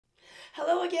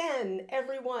again,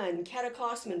 everyone. Kata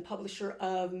Kossman, publisher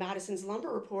of Madison's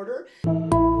Lumber Reporter.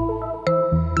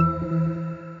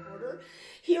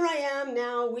 Here I am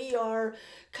now. We are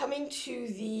coming to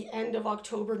the end of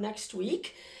October next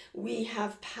week. We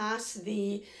have passed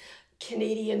the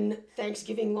Canadian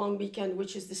Thanksgiving long weekend,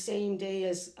 which is the same day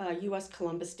as US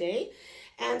Columbus Day.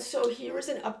 And so here is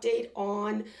an update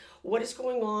on what is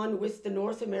going on with the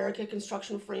North America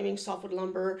construction framing, softwood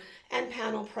lumber, and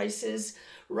panel prices.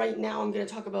 Right now I'm going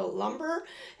to talk about lumber,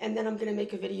 and then I'm going to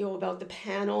make a video about the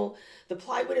panel. The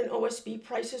plywood and OSB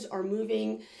prices are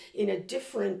moving in a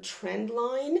different trend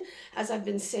line, as I've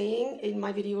been saying in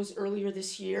my videos earlier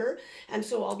this year. And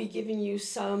so I'll be giving you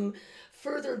some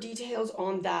further details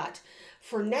on that.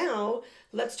 For now,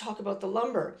 let's talk about the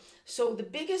lumber. So the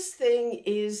biggest thing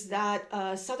is that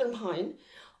southern pine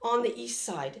on the east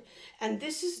side, and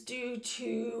this is due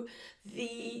to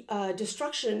the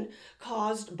destruction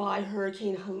caused by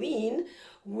Hurricane Helene,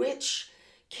 which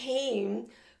came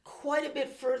quite a bit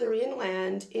further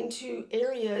inland into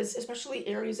areas, especially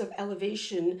areas of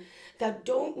elevation that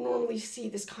don't normally see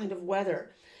this kind of weather.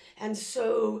 And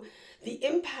so the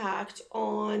impact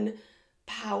on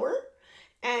power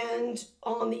and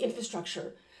on the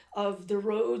infrastructure of the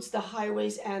roads, the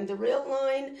highways, and the rail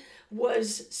line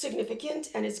was significant,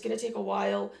 and it's going to take a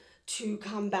while to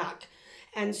come back.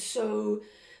 And so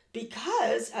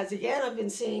because, as again I've been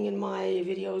saying in my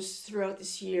videos throughout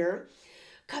this year,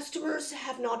 customers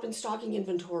have not been stocking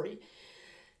inventory.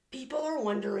 People are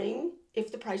wondering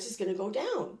if the price is going to go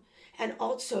down, and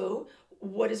also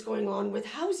what is going on with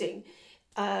housing.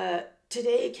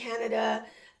 Today, Canada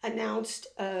announced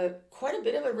quite a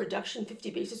bit of a reduction,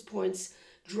 50 basis points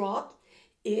drop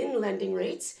in lending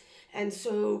rates. And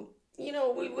so, you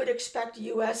know, we would expect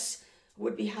US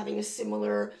would be having a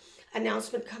similar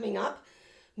announcement coming up,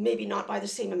 maybe not by the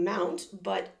same amount,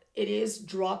 but it is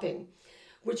dropping,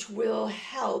 which will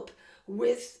help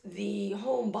with the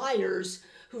home buyers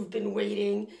who've been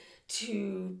waiting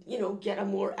to, you know, get a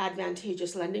more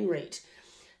advantageous lending rate.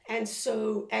 And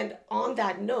so, and on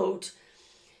that note,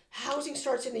 housing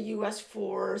starts in the US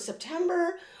for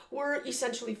September were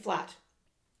essentially flat,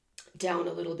 down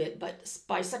a little bit, but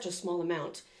by such a small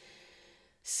amount.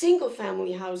 Single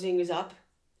family housing is up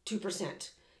 2%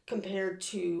 compared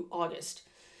to August.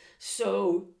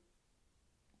 So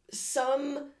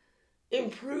some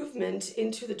improvement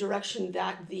into the direction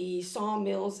that the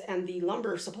sawmills and the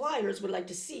lumber suppliers would like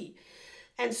to see.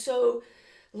 And so,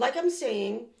 like I'm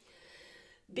saying,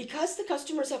 because the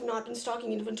customers have not been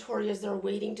stocking inventory as they're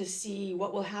waiting to see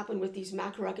what will happen with these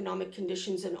macroeconomic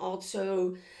conditions and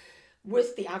also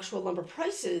with the actual lumber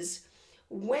prices,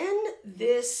 when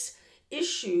this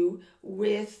issue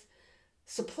with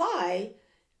supply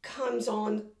comes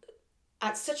on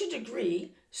at such a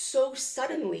degree, so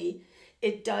suddenly,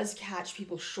 it does catch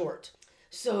people short.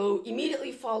 So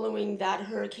immediately following that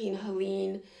Hurricane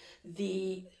Helene,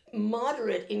 the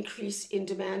moderate increase in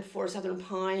demand for southern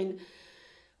pine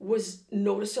was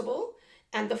noticeable,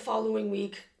 and the following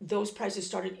week those prices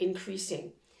started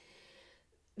increasing.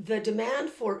 The demand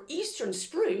for eastern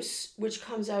spruce, which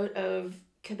comes out of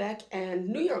Quebec and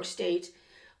New York State,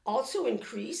 also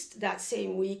increased that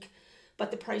same week,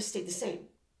 but the price stayed the same.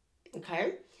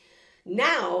 Okay?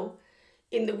 Now,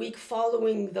 in the week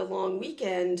following the long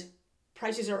weekend,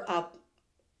 prices are up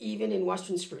even in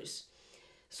western spruce.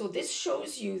 So this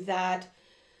shows you that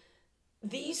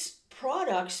these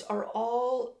products are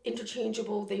all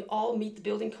interchangeable. They all meet the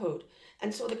building code.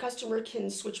 And so the customer can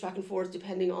switch back and forth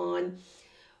depending on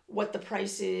what the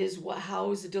price is,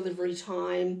 how is the delivery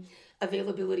time,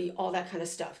 availability, all that kind of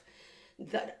stuff.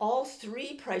 That all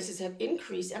three prices have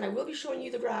increased, and I will be showing you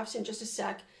the graphs in just a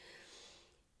sec.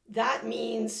 That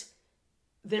means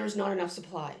there's not enough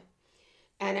supply.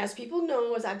 And as people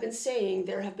know, as I've been saying,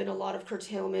 there have been a lot of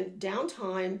curtailment,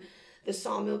 downtime. The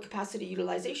sawmill capacity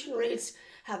utilization rates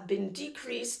have been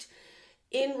decreased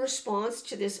in response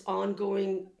to this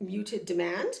ongoing muted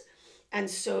demand. And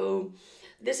so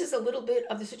this is a little bit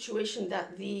of the situation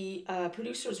that the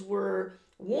producers were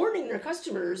warning their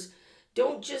customers,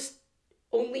 don't just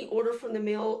only order from the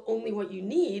mill, only what you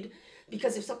need,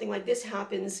 because if something like this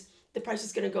happens, the price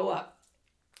is going to go up.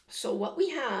 So what we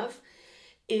have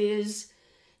is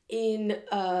in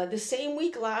the same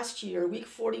week last year, week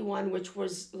 41, which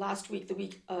was last week, the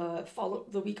week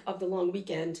the week of the long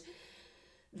weekend,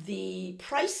 the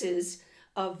prices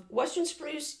of western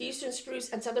spruce, eastern spruce,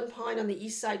 and southern pine on the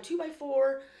east side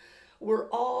 2x4 were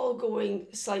all going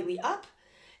slightly up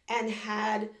and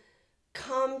had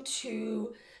come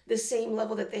to the same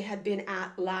level that they had been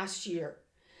at last year.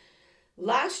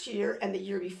 Last year and the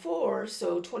year before,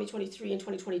 so 2023 and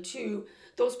 2022,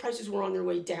 those prices were on their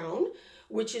way down,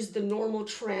 which is the normal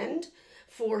trend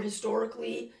for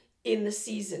historically in the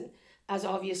season, as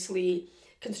obviously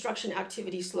construction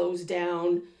activity slows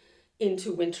down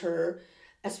into winter,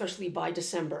 especially by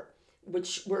December, which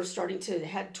we're starting to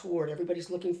head toward.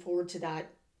 Everybody's looking forward to that,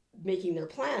 making their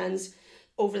plans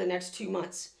over the next 2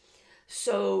 months.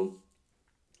 So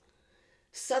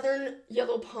southern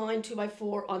yellow pine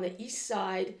 2x4 on the east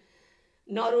side,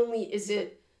 not only is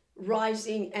it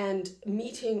rising and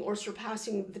meeting or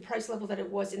surpassing the price level that it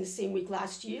was in the same week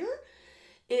last year,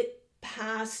 it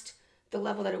passed the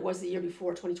level that it was the year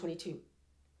before, 2022.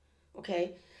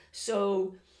 Okay,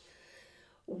 so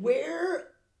where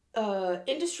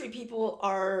industry people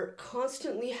are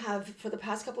constantly have for the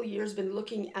past couple of years been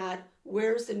looking at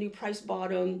where's the new price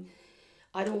bottom.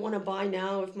 I don't want to buy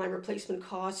now if my replacement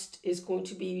cost is going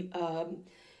to be,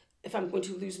 if I'm going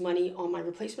to lose money on my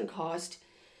replacement cost.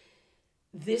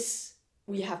 This,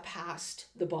 we have passed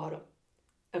the bottom.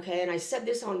 Okay, and I said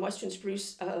this on Western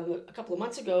Spruce a couple of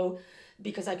months ago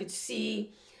because I could see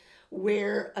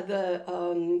where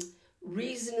the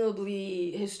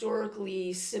reasonably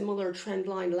historically similar trend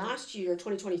line last year,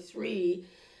 2023,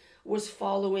 was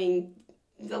following.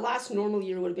 The last normal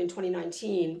year would have been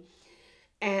 2019.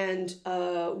 And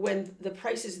when the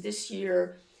prices this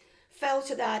year fell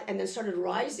to that and then started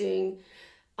rising,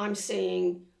 I'm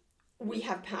saying we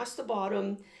have passed the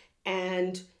bottom,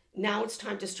 and now it's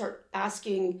time to start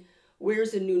asking,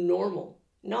 where's the new normal?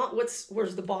 Not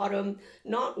where's the bottom,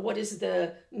 not what is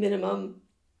the minimum,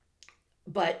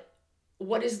 but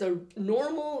what is the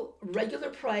normal regular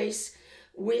price,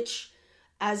 which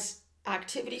as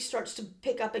activity starts to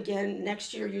pick up again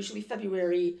next year, usually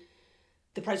February,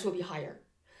 the price will be higher.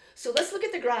 So let's look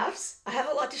at the graphs. I have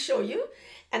a lot to show you,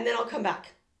 and then I'll come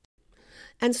back.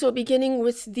 And so beginning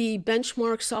with the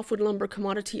benchmark softwood lumber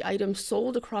commodity items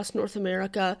sold across North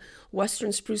America,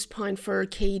 Western Spruce-Pine-Fir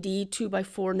KD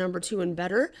 2x4 number 2 and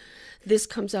better. This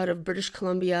comes out of British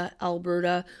Columbia,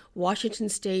 Alberta, Washington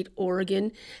State,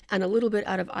 Oregon, and a little bit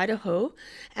out of Idaho.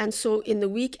 And so in the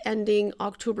week ending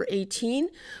October 18,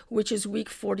 which is week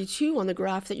 42 on the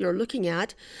graph that you're looking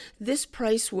at, this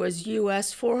price was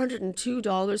US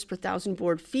 $402 per thousand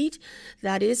board feet.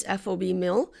 That is FOB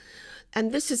mill.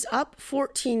 And this is up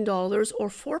 $14 or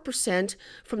 4%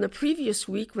 from the previous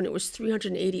week when it was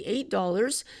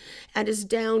 $388, and is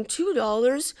down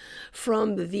 $2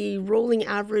 from the rolling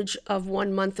average of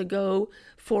 1 month ago,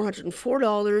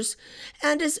 $404,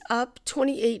 and is up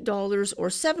 $28 or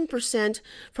 7%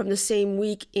 from the same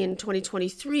week in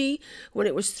 2023 when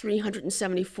it was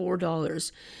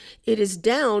 $374. It is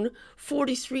down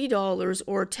 $43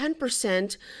 or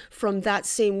 10% from that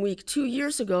same week 2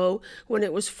 years ago when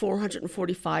it was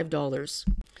 $445.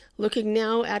 Looking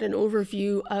now at an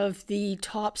overview of the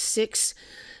top 6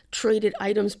 traded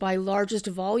items by largest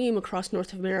volume across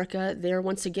North America. There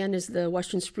once again is the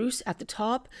Western Spruce at the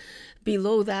top.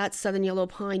 Below that, Southern Yellow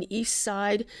Pine East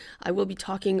Side. I will be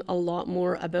talking a lot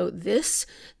more about this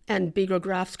and bigger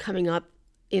graphs coming up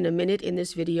in a minute in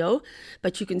this video,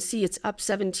 but you can see it's up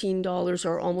 $17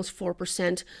 or almost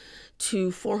 4% to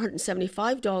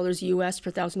 $475 US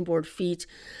per thousand board feet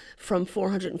from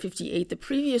 $458 the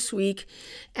previous week,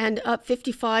 and up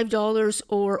 $55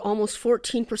 or almost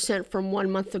 14% from 1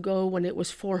 month ago when it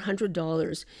was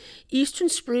 $400. Eastern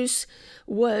Spruce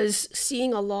was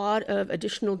seeing a lot of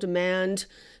additional demand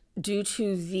due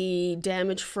to the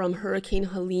damage from Hurricane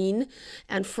Helene,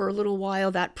 and for a little while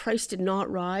that price did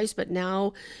not rise, but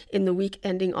now in the week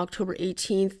ending October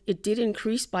 18th, it did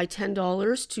increase by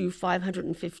 $10 to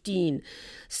 $515.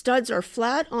 Studs are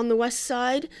flat on the west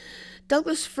side.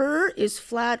 Douglas fir is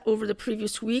flat over the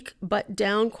previous week, but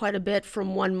down quite a bit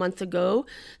from 1 month ago.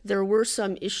 There were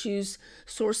some issues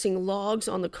sourcing logs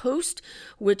on the coast,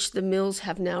 which the mills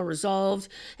have now resolved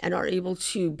and are able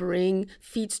to bring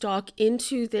feedstock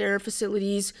into their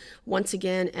facilities once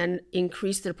again and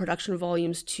increase their production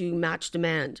volumes to match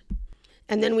demand.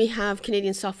 And then we have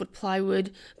Canadian softwood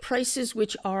plywood prices,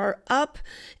 which are up,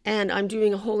 and I'm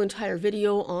doing a whole entire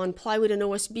video on plywood and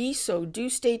OSB, so do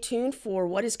stay tuned for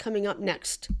what is coming up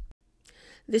next.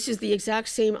 This is the exact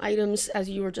same items as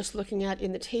you were just looking at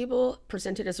in the table,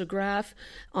 presented as a graph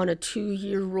on a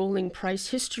 2-year rolling price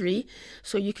history.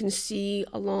 So you can see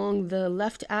along the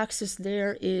left axis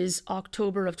there is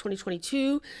October of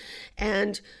 2022,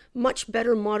 and much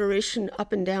better moderation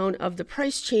up and down of the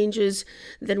price changes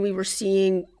than we were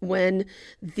seeing when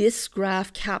this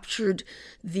graph captured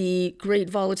the great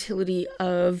volatility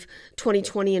of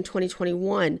 2020 and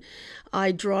 2021.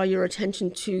 I draw your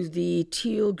attention to the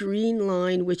teal green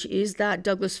line, line, which is that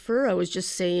Douglas fir I was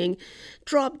just saying,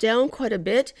 dropped down quite a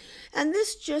bit. And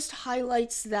this just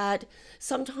highlights that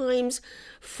sometimes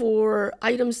for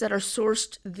items that are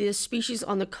sourced, this species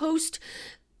on the coast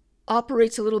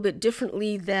operates a little bit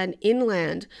differently than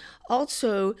inland.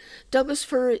 Also, Douglas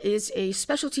fir is a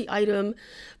specialty item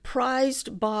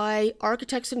prized by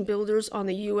architects and builders on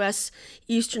the U.S.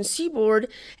 Eastern Seaboard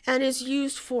and is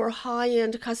used for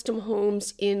high-end custom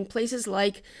homes in places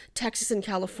like Texas and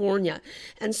California.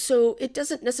 And so it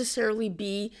doesn't necessarily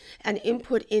be an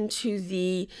input into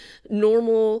the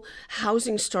normal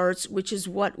housing starts, which is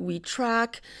what we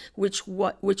track, which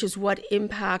is what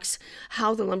impacts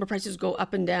how the lumber prices go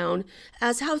up and down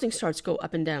as housing starts go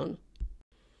up and down.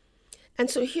 And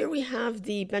so here we have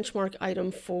the benchmark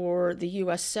item for the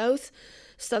U.S. South,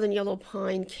 Southern Yellow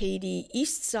Pine KD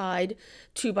East Side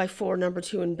 2x4 number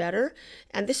 2 and better.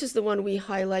 And this is the one we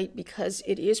highlight because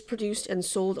it is produced and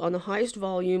sold on the highest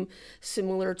volume,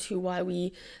 similar to why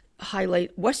we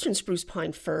highlight Western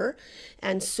Spruce-Pine-Fir.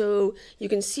 And so you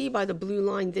can see by the blue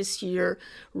line this year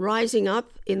rising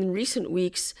up in recent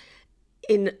weeks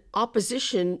in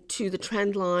opposition to the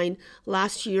trend line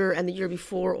last year and the year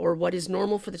before, or what is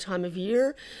normal for the time of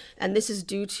year. And this is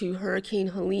due to Hurricane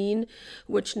Helene,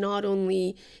 which not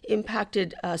only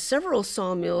impacted several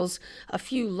sawmills, a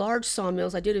few large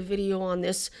sawmills. I did a video on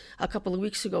this a couple of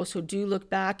weeks ago, so do look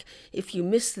back if you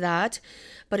missed that.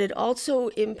 But it also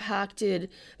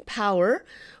impacted power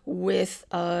with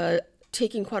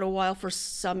taking quite a while for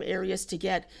some areas to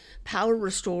get power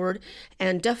restored,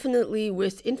 and definitely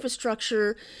with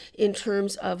infrastructure in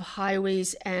terms of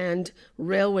highways and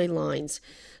railway lines.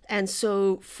 And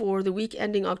so for the week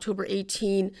ending October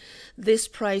 18, this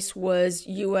price was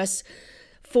US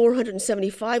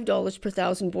 $475 per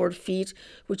thousand board feet,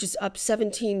 which is up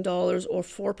 $17 or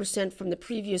 4% from the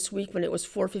previous week when it was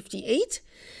 $458.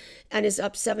 And is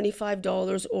up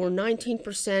 $75 or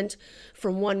 19%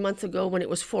 from 1 month ago when it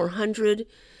was $400.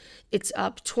 It's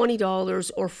up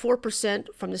 $20 or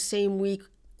 4% from the same week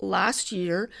last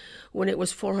year when it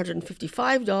was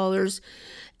 $455.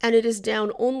 And it is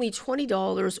down only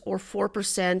 $20 or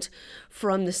 4%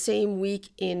 from the same week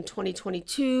in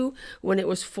 2022 when it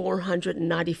was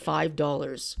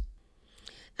 $495.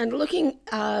 And looking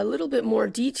a little bit more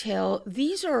detail,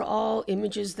 these are all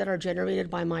images that are generated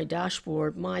by my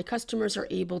dashboard. My customers are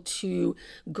able to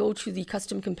go to the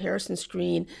custom comparison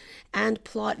screen and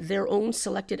plot their own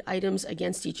selected items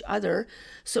against each other.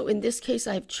 So in this case,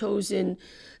 I've chosen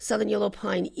Southern Yellow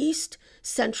Pine East,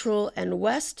 Central, and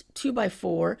West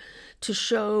 2x4 to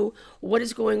show what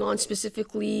is going on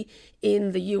specifically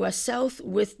in the U.S. South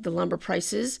with the lumber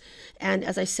prices. And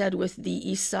as I said, with the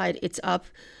East side, it's up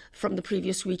from the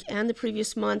previous week and the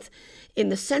previous month. In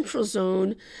the central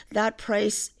zone, that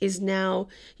price is now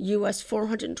US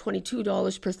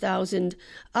 $422 per thousand,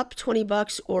 up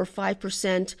 $20 or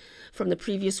 5% from the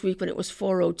previous week when it was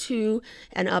 $402,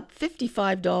 and up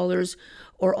 $55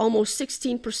 or almost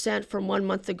 16% from 1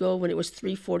 month ago when it was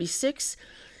 $346.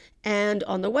 And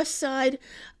on the west side,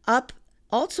 up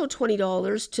also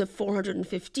 $20 to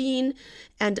 $415,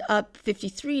 and up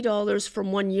 $53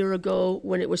 from 1 year ago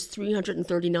when it was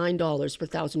 $339 per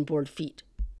thousand board feet.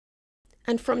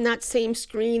 And from that same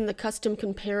screen, the custom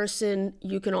comparison,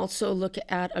 you can also look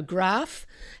at a graph.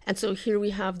 And so here we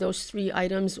have those three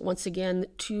items, once again,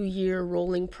 2-year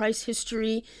rolling price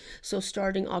history. So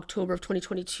starting October of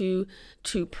 2022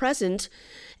 to present.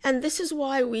 And this is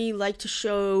why we like to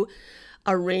show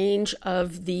a range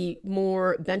of the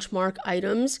more benchmark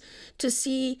items to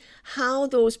see how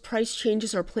those price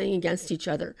changes are playing against each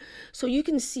other. So you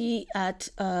can see at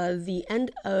the end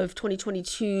of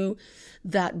 2022,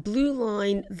 that blue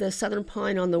line, the southern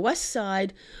pine on the west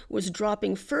side, was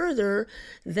dropping further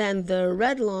than the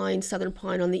red line, southern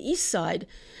pine on the east side.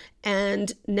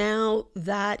 And now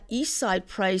that east side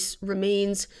price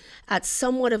remains at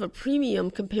somewhat of a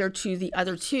premium compared to the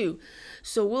other two.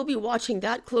 So we'll be watching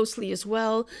that closely as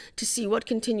well to see what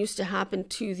continues to happen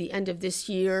to the end of this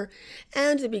year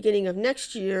and the beginning of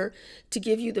next year to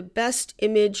give you the best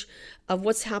image of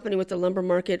what's happening with the lumber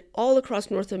market all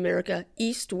across North America,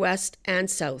 east, west, and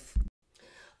south.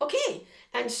 Okay,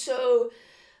 and so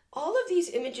all of these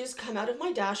images come out of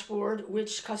my dashboard,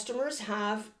 which customers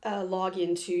have log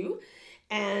into,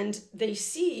 and they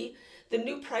see the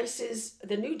new prices,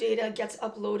 the new data gets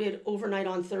uploaded overnight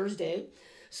on Thursday.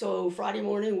 So Friday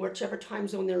morning, whichever time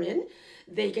zone they're in,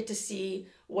 they get to see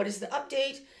what is the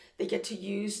update. They get to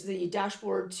use the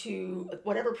dashboard to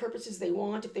whatever purposes they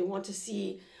want. If they want to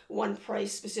see one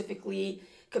price specifically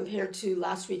compared to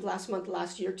last week, last month,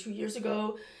 last year, 2 years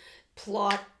ago,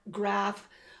 plot, graph,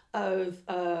 of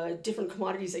different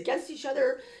commodities against each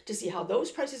other to see how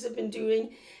those prices have been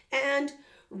doing, and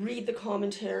read the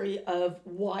commentary of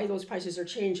why those prices are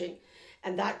changing.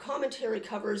 And that commentary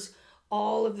covers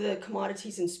all of the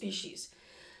commodities and species.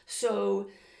 So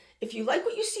if you like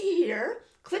what you see here,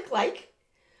 click like,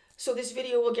 so this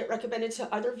video will get recommended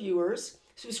to other viewers.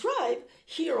 Subscribe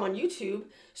here on YouTube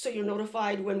so you're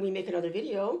notified when we make another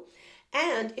video.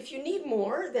 And if you need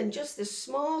more than just this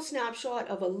small snapshot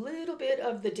of a little bit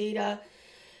of the data,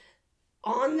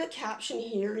 on the caption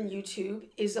here in YouTube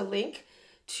is a link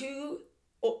to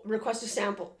request a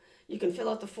sample. You can fill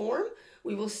out the form.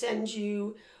 We will send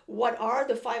you what are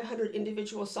the 500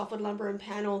 individual softwood lumber and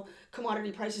panel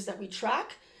commodity prices that we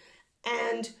track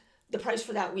and the price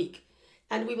for that week.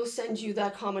 And we will send you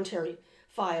that commentary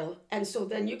file. And so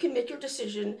then you can make your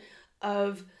decision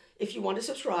of if you want to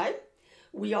subscribe.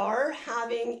 We are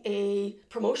having a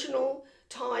promotional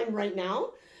time right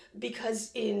now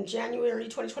because in January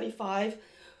 2025,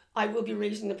 I will be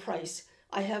raising the price.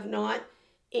 I have not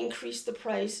increased the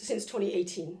price since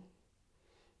 2018.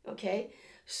 Okay,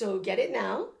 so get it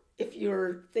now if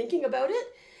you're thinking about it,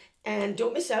 and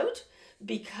don't miss out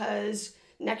because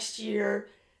next year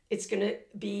it's going to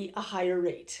be a higher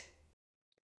rate.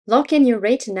 Lock in your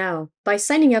rate now. By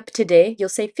signing up today, you'll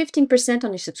save 15%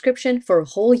 on your subscription for a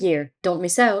whole year. Don't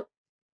miss out.